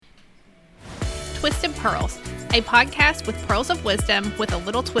Twisted Pearls, a podcast with pearls of wisdom with a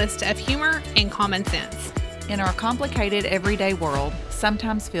little twist of humor and common sense. In our complicated everyday world,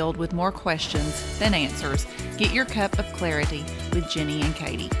 sometimes filled with more questions than answers, get your cup of clarity with Jenny and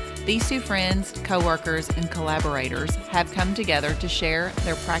Katie. These two friends, co-workers, and collaborators have come together to share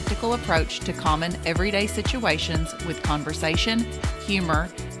their practical approach to common everyday situations with conversation, humor,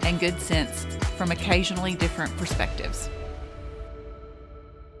 and good sense from occasionally different perspectives.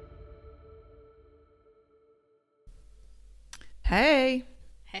 Hey.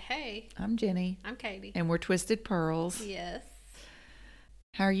 Hey. I'm Jenny. I'm Katie. And we're Twisted Pearls. Yes.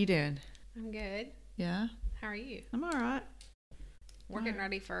 How are you doing? I'm good. Yeah? How are you? I'm all right. We're getting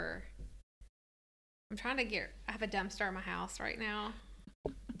ready for... I have a dumpster in my house right now.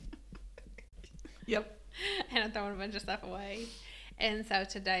 Yep. And I'm throwing a bunch of stuff away. And so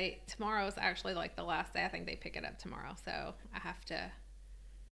tomorrow is actually like the last day. I think they pick it up tomorrow. So I have to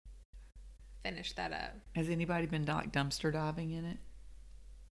finish that up. Has anybody been like dumpster diving in it?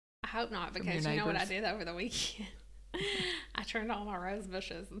 I hope not, because you know what I did over the weekend? I trimmed all my rose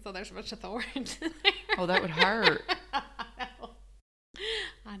bushes, and so there's a bunch of thorns in there. Oh, that would hurt.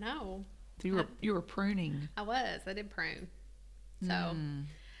 I know. So you were pruning. I did prune. So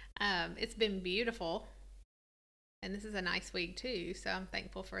it's been beautiful. And this is a nice week too, so I'm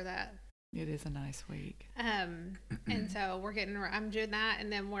thankful for that. It is a nice week. And so I'm doing that,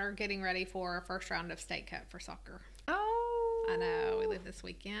 and then we're getting ready for our first round of state cup for soccer. Oh. I know. We leave this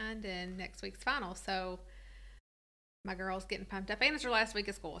weekend, and next week's final. So my girl's getting pumped up, and it's her last week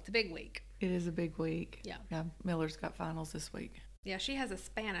of school. It's a big week. It is a big week. Yeah. Yeah. Miller's got finals this week. Yeah, she has a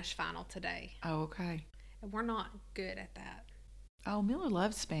Spanish final today. Oh, okay. And we're not good at that. Oh, Miller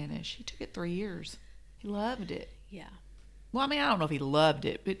loves Spanish. He took it 3 years. He loved it. Yeah. Well, I mean, I don't know if he loved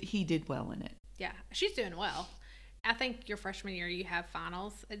it, but he did well in it. Yeah, she's doing well. I think your freshman year you have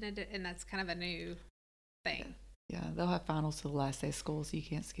finals, and that's kind of a new thing. Yeah, they'll have finals to the last day of school, so you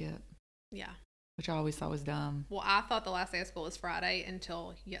can't skip. Yeah. Which I always thought was dumb. Well, I thought the last day of school was Friday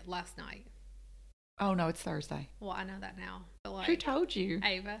until last night. Oh, no, it's Thursday. Well, I know that now. But who told you?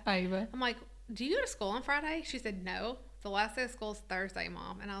 Ava. I'm like, do you go to school on Friday? She said, no. The last day of school is Thursday,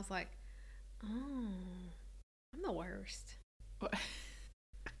 Mom. And I was like, oh, I'm the worst. What?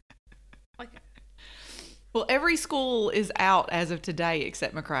 Like, well, every school is out as of today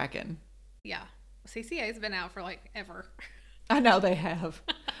except McCracken. Yeah. CCA's been out for like ever. I know they have.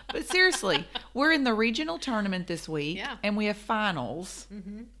 But seriously, we're in the regional tournament this week. Yeah. And we have finals.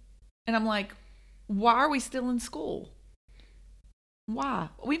 Mm-hmm. And I'm like, why are we still in school? Why?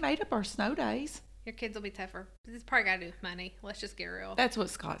 We made up our snow days. Your kids will be tougher. It's probably got to do with money. Let's just get real. That's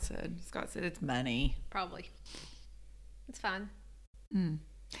what Scott said. Scott said it's money. Probably. It's fun.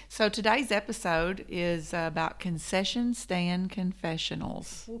 So today's episode is about concession stand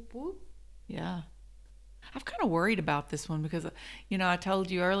confessionals. Whoop, whoop. Yeah. I'm kind of worried about this one because, I told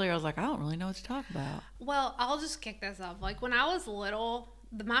you earlier, I was like, I don't really know what to talk about. Well, I'll just kick this off. Like when I was little,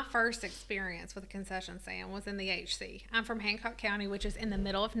 my first experience with a concession stand was in the HC. I'm from Hancock County, which is in the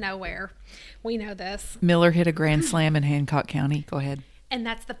middle of nowhere. We know this. Miller hit a grand slam in Hancock County. Go ahead. And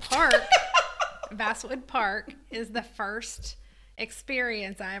that's the park. Basswood Park is the first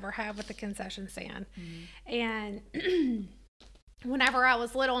experience I ever had with the concession stand. And whenever I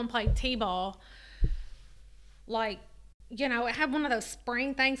was little and played t-ball, it had one of those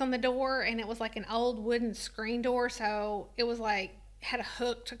spring things on the door, and it was like an old wooden screen door, so it was like had a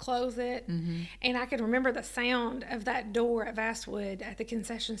hook to close it. And I could remember the sound of that door at Basswood at the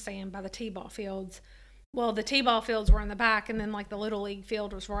concession stand by the t-ball fields. Well, the t-ball fields were in the back, and then like the little league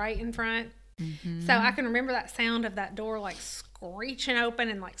field was right in front. So I can remember that sound of that door like screeching open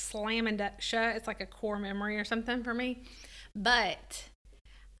and like slamming shut. It's like a core memory or something for me. But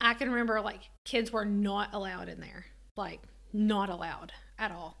I can remember like kids were not allowed in there, like not allowed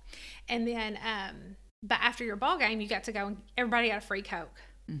at all. And then, but after your ball game, you got to go and everybody got a free Coke.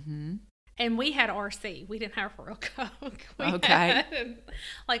 And we had RC. We didn't have real Coke. We had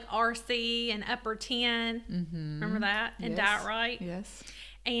like RC and Upper 10. Remember that? And Diet Right. Yes.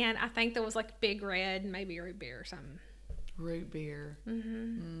 And I think there was like Big Red, maybe root beer or something. Root beer.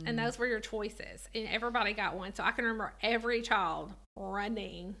 And those were your choices. And everybody got one. So I can remember every child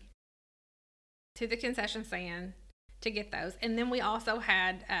running to the concession stand to get those. And then we also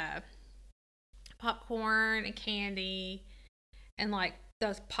had popcorn and candy and like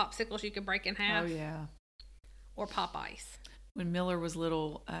those popsicles you could break in half. Oh, yeah. Or pop ice. When Miller was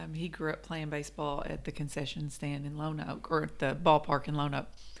little, he grew up playing baseball at the concession stand in Lone Oak, or at the ballpark in Lone Oak.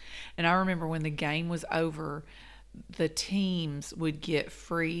 And I remember when the game was over, the teams would get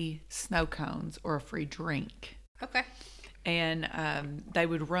free snow cones or a free drink. Okay. and they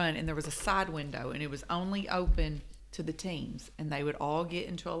would run, and there was a side window, and it was only open to the teams, and they would all get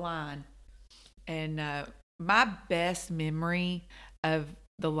into a line. And my best memory of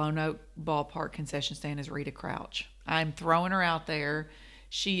the Lone Oak Ballpark concession stand is Rita Crouch. I'm throwing her out there.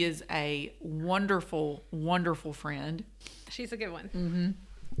 She is a wonderful, wonderful friend. She's a good one. Mm-hmm.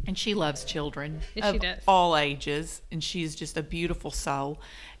 And she loves children Yes, she does. all ages, and she's just a beautiful soul.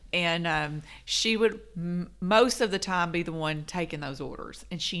 And she would most of the time be the one taking those orders,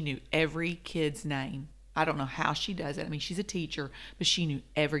 and she knew every kid's name. I don't know how she does it. I mean, she's a teacher, but she knew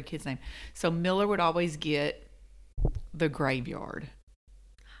every kid's name. So Miller would always get the graveyard.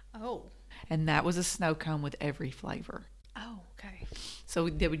 Oh. And that was a snow cone with every flavor. Oh, okay. So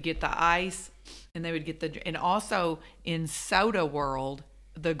they would get the ice, and they would get and also in soda world,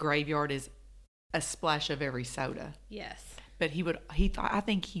 the graveyard is a splash of every soda. Yes. But I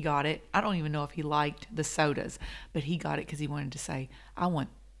think he got it. I don't even know if he liked the sodas, but he got it because he wanted to say, I want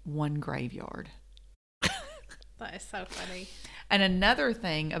one graveyard. That is so funny. And another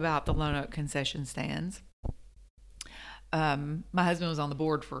thing about the Lone Oak concession stands, my husband was on the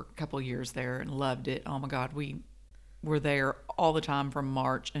board for a couple of years there and loved it. Oh my God, we were there all the time from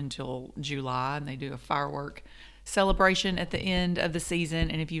March until July, and they do a firework celebration at the end of the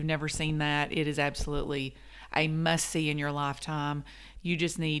season. And if you've never seen that, it is absolutely a must-see in your lifetime. You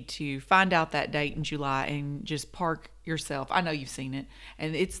just need to find out that date in July and just park yourself. I know you've seen it,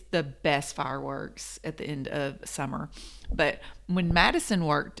 and it's the best fireworks at the end of summer. But when Madison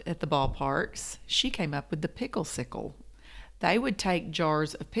worked at the ballparks, she came up with the pickle sickle. They would take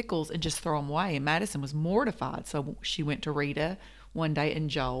jars of pickles and just throw them away, and Madison was mortified. So she went to Rita one day and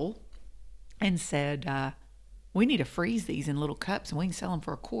Joel and said, we need to freeze these in little cups, and we can sell them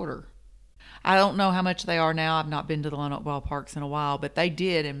for $0.25. I don't know how much they are now. I've not been to the Lone Oak Ballparks in a while, but they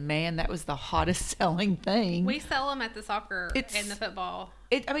did, and man, that was the hottest selling thing. We sell them at the soccer and the football.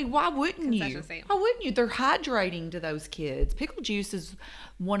 I mean, why wouldn't you? Stand. Why wouldn't you? They're hydrating to those kids. Pickle juice is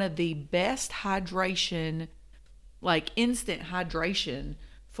one of the best hydration, like instant hydration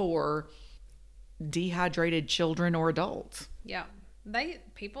for dehydrated children or adults. Yeah,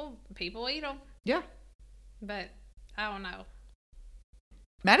 people eat them. Yeah, but I don't know.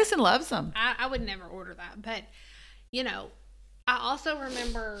 Madison loves them. I would never order that. But, I also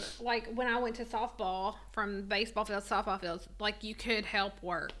remember, like, when I went to softball, from baseball fields to softball fields, like, you could help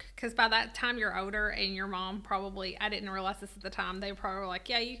work. Because by that time, you're older, and your mom probably, I didn't realize this at the time, they probably were like,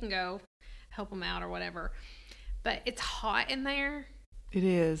 yeah, you can go help them out or whatever. But it's hot in there. It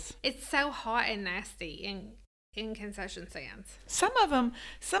is. It's so hot and nasty in concession stands. Some of them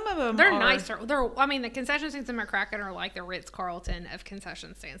they're nicer. The concession stands in McCracken are like the Ritz-Carlton of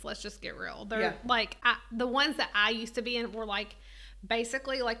concession stands. Let's just get real. They're like the ones that I used to be in were like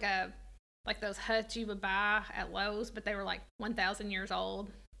basically like those huts you would buy at Lowe's, but they were like 1,000 years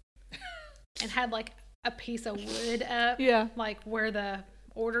old and had like a piece of wood up, like where the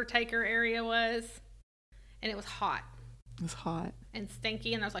order taker area was, and it was hot. It was hot and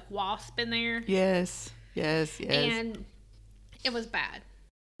stinky, and there was like wasp in there. Yes. And it was bad.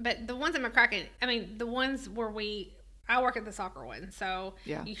 But the ones in McCracken, the ones where I work at the soccer one, so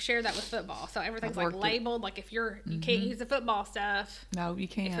you share that with football. So everything's like labeled, like if you can't use the football stuff. No, you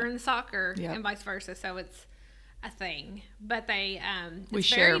can't. If you're in the soccer and vice versa. So it's a thing. But it's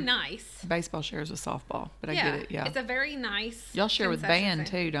share very nice. Baseball shares with softball, but I get it, It's a very nice. Y'all share with band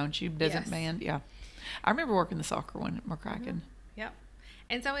too, don't you? Doesn't band? Yeah. I remember working the soccer one at McCracken. Mm-hmm. Yep.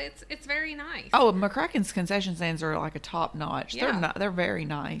 And so it's very nice. Oh, McCracken's concession stands are like a top notch. Yeah. They're very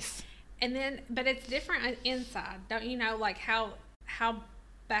nice. And then, but it's different inside. Don't you know, like how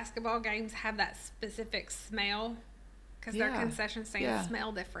basketball games have that specific smell? Because their concession stands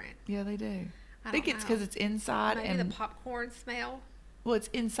smell different. Yeah, they do. I think it's because it's inside. Maybe the popcorn smell. Well, it's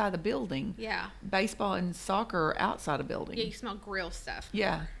inside the building. Yeah. Baseball and soccer are outside a building. Yeah, you smell grill stuff.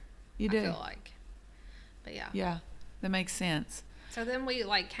 Yeah, you do. I feel like. But yeah. Yeah, that makes sense. So then we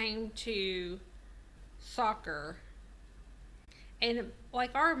came to soccer, and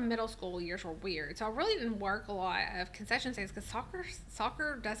our middle school years were weird. So I really didn't work a lot of concession stands because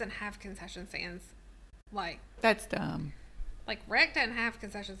soccer doesn't have concession stands. That's dumb. Rec doesn't have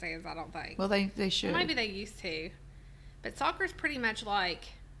concession stands, I don't think. Well, they should. Well, maybe they used to, but soccer's pretty much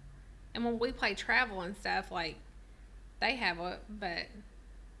and when we play travel and stuff, they have it, but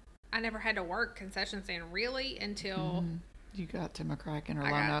I never had to work concession stand really until. Mm-hmm. You got to McCracken or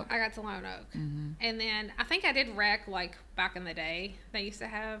Lone Oak? I got to Lone Oak. Mm-hmm. And then I think I did rec back in the day. They used to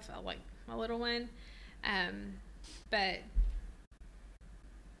have a little one. And then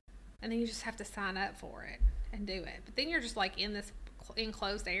you just have to sign up for it and do it. But then you're just in this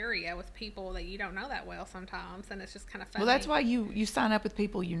enclosed area with people that you don't know that well sometimes, and it's just kind of funny. Well, that's why you sign up with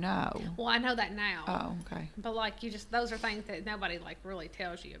people you know. Well, I know that now. Oh, okay. But like those are things that nobody like really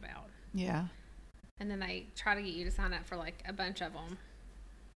tells you about. Yeah. And then they try to get you to sign up for like a bunch of them.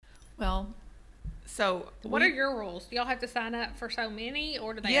 Well, so what are your rules? Do y'all have to sign up for so many,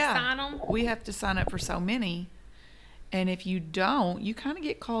 or do they assign them? We have to sign up for so many, and if you don't, you kind of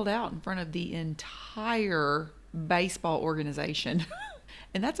get called out in front of the entire baseball organization.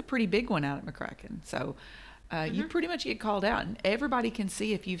 And that's a pretty big one out at McCracken. So you pretty much get called out, and everybody can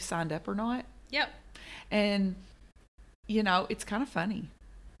see if you've signed up or not. Yep. And it's kind of funny,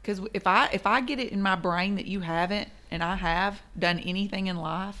 because if I get it in my brain that you haven't, and I have done anything in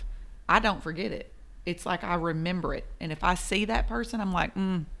life, I don't forget it. It's like I remember it. And if I see that person, I'm like,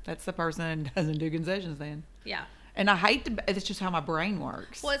 that's the person that doesn't do concessions then. Yeah. And I hate it's just how my brain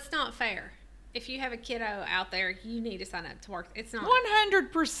works. Well, it's not fair. If you have a kiddo out there, you need to sign up to work. It's not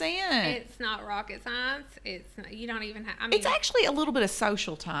 100%. It's not rocket science. You don't even have. It's actually a little bit of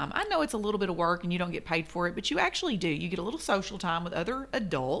social time. I know it's a little bit of work and you don't get paid for it, but you actually do. You get a little social time with other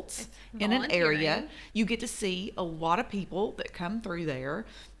adults in an area. You get to see a lot of people that come through there.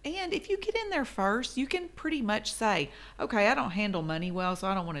 And if you get in there first, you can pretty much say, okay, I don't handle money well, so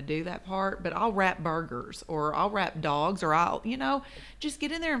I don't want to do that part, but I'll wrap burgers, or I'll wrap dogs, or I'll, just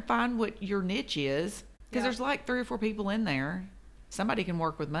get in there and find what your niche is. Because there's like 3 or 4 people in there. Somebody can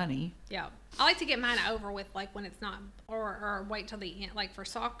work with money. Yeah. I like to get mine over with, like, when it's not, or wait till the end. Like for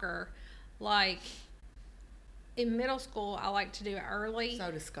soccer, like in middle school, I like to do it early.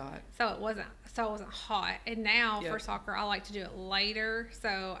 So does Scott. So it wasn't hot. And now for soccer, I like to do it later,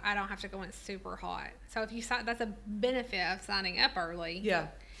 so I don't have to go when it's super hot. So if you sign, that's a benefit of signing up early. Yeah.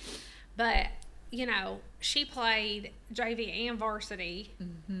 But she played JV and varsity,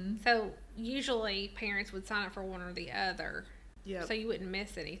 so usually parents would sign up for one or the other. Yeah. So you wouldn't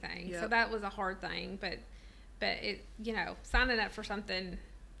miss anything. Yep. So that was a hard thing, but it signing up for something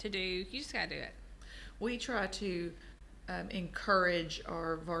to do, you just gotta do it. We try to encourage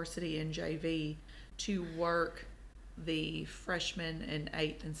our varsity and JV to work the freshman and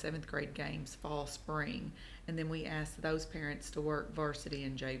 8th and 7th grade games fall, spring, and then we ask those parents to work varsity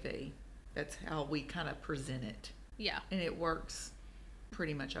and JV. That's how we kind of present it. Yeah. And it works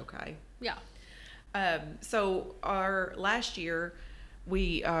pretty much okay. Yeah. So our last year,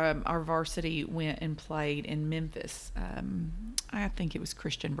 our varsity went and played in Memphis. I think it was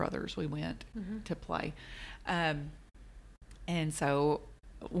Christian Brothers we went to play. And so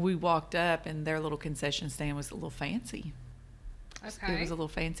we walked up, and their little concession stand was a little fancy. Okay. It was a little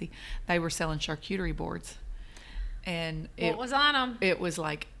fancy. They were selling charcuterie boards. And what was on them? It was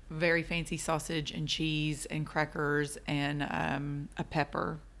like very fancy sausage and cheese and crackers and a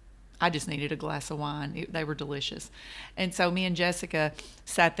pepper. I just needed a glass of wine. They were delicious. And so me and Jessica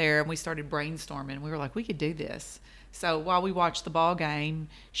sat there and we started brainstorming. We were like, we could do this. So while we watched the ball game,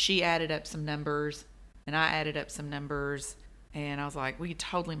 she added up some numbers and I added up some numbers. And I was like, we could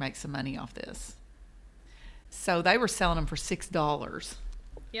totally make some money off this. So they were selling them for $6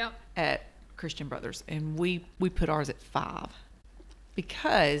 at Christian Brothers. And we put ours at $5.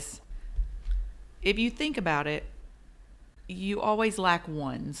 Because if you think about it, you always lack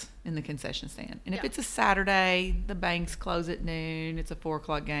ones in the concession stand. And if it's a Saturday, the banks close at noon, it's a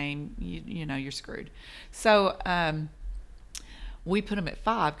 4:00 game, you're screwed. So we put them at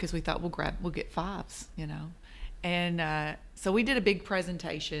 $5 because we thought we'll get $5s, And so we did a big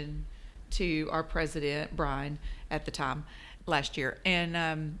presentation to our president, Brian, at the time last year.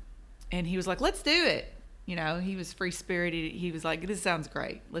 And he was like, let's do it. He was free-spirited. He was like, this sounds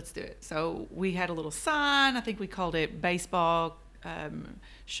great. Let's do it. So we had a little sign. I think we called it baseball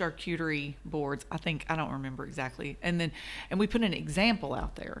charcuterie boards. I don't remember exactly. And we put an example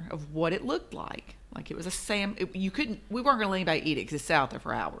out there of what it looked like. Like it was we weren't going to let anybody eat it because it sat out there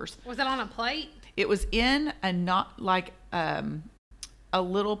for hours. Was it on a plate? It was in a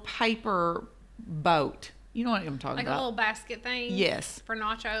little paper boat. You know what I'm talking about? Like a little basket thing? Yes. For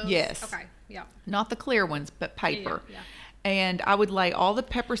nachos? Yes. Okay, yeah. Not the clear ones, but paper. Yeah. And I would lay all the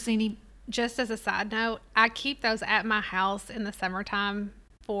pepperoni. Just as a side note, I keep those at my house in the summertime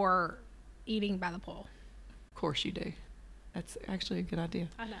for eating by the pool. Of course you do. That's actually a good idea.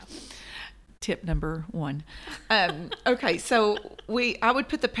 I know. Tip number 1. Okay, so I would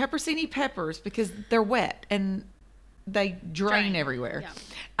put the pepperoni peppers because they're wet and they drain everywhere. Yeah.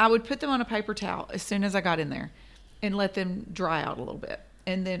 I would put them on a paper towel as soon as I got in there and let them dry out a little bit.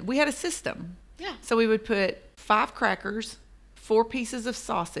 And then we had a system. Yeah. So we would put 5 crackers, 4 pieces of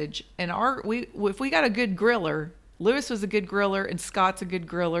sausage, and if we got a good griller, Lewis was a good griller and Scott's a good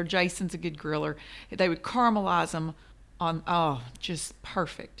griller, Jason's a good griller, they would caramelize them just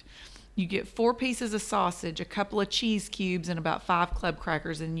perfect. You get 4 pieces of sausage, a couple of cheese cubes, and about 5 club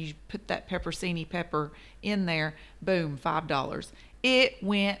crackers, and you put that pepperoni pepper in there. Boom, $5. It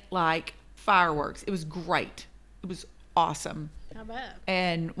went like fireworks. It was great. It was awesome. I bet.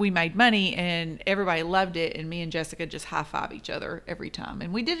 And we made money, and everybody loved it, and me and Jessica just high-five each other every time.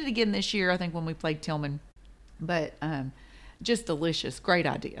 And we did it again this year, I think, when we played Tillman. But just delicious. Great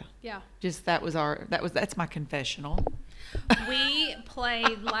idea. Yeah. Just that's my confessional. We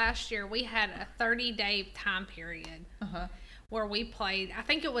played last year. We had a 30-day time period where we played. I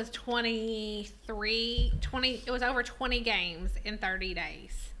think it was 20. It was over 20 games in 30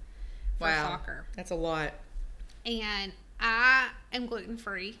 days for soccer. That's a lot. And I am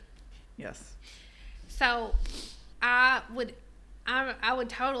gluten-free. Yes. So I would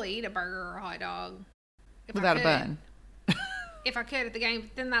totally eat a burger or a hot dog without a bun. If I could at the game,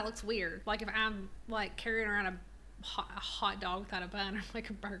 then that looks weird. Like if I'm like carrying around a hot dog without a bun or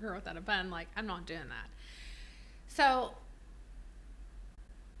like a burger without a bun, like I'm not doing that. So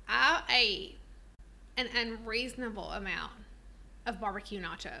I ate an unreasonable amount of barbecue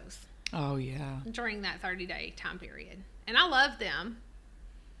nachos. Oh yeah. During that 30-day time period. And I love them.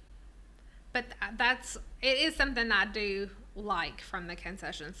 But it is something I do like from the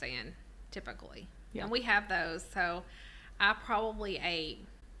concession stand typically. Yeah. And we have those, so I probably ate,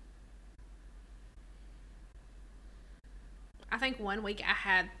 I think one week I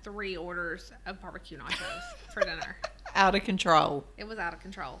had 3 orders of barbecue nachos for dinner. Out of control. It was out of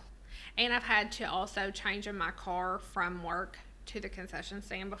control. And I've had to also change in my car from work to the concession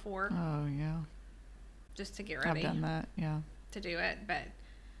stand before. Oh, yeah. Just to get ready. I've done that, yeah. To do it. But,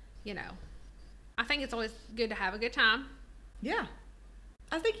 I think it's always good to have a good time. Yeah.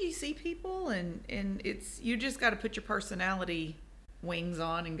 I think you see people and you just got to put your personality wings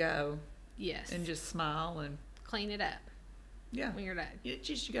on and go. Yes. And just smile and clean it up. Yeah. When you're done. You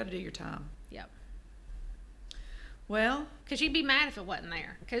got to do your time. Yep. Well. Because you'd be mad if it wasn't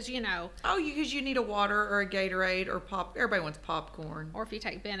there. Because, because you need a water or a Gatorade or pop. Everybody wants popcorn. Or if you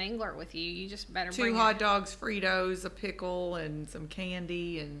take Ben Englert with you, you just better 2 hot dogs, Fritos, a pickle, and some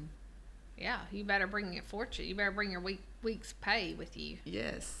candy and. Yeah, you better bring a fortune. You better bring your week's pay with you.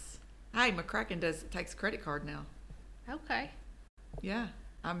 Yes. Hey, McCracken takes a credit card now. Okay. Yeah.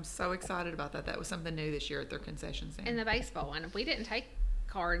 I'm so excited about that. That was something new this year at their concession stand. And the baseball one. We didn't take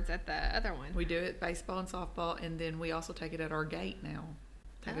cards at the other one. We do it, baseball and softball, and then we also take it at our gate now.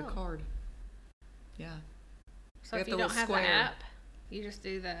 Take a card. Yeah. So if you don't have the app, you just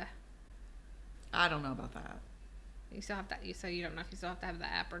do the... I don't know about that. You still have that. So you don't know if you still have to have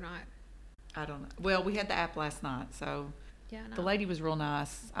the app or not. I don't know. Well, we had the app last night, so yeah, no. The lady was real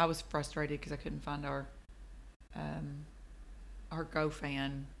nice. I was frustrated because I couldn't find our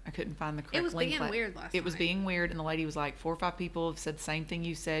GoFan. I couldn't find the correct link. It was being weird last night. It was being weird, and the lady was like, 4 or 5 people have said the same thing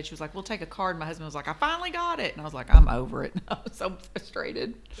you said. She was like, we'll take a card. My husband was like, I finally got it. And I was like, I'm over it. I was so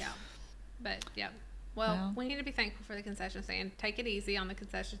frustrated. Yeah. But, yeah. Well, we need to be thankful for the concession stand. Take it easy on the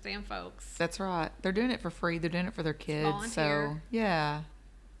concession stand, folks. That's right. They're doing it for free. They're doing it for their kids. Volunteer. So, yeah.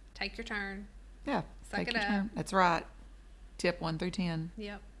 Take your turn. Yeah. Suck it up. Turn. That's right. Tip 1 through 10.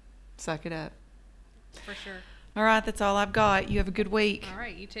 Yep. Suck it up. For sure. All right. That's all I've got. You have a good week. All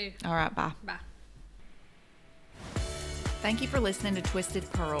right. You too. All right. Bye. Bye. Thank you for listening to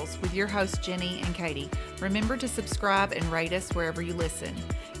Twisted Pearls with your hosts, Jenny and Katie. Remember to subscribe and rate us wherever you listen.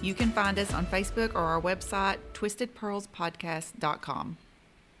 You can find us on Facebook or our website, twistedpearlspodcast.com.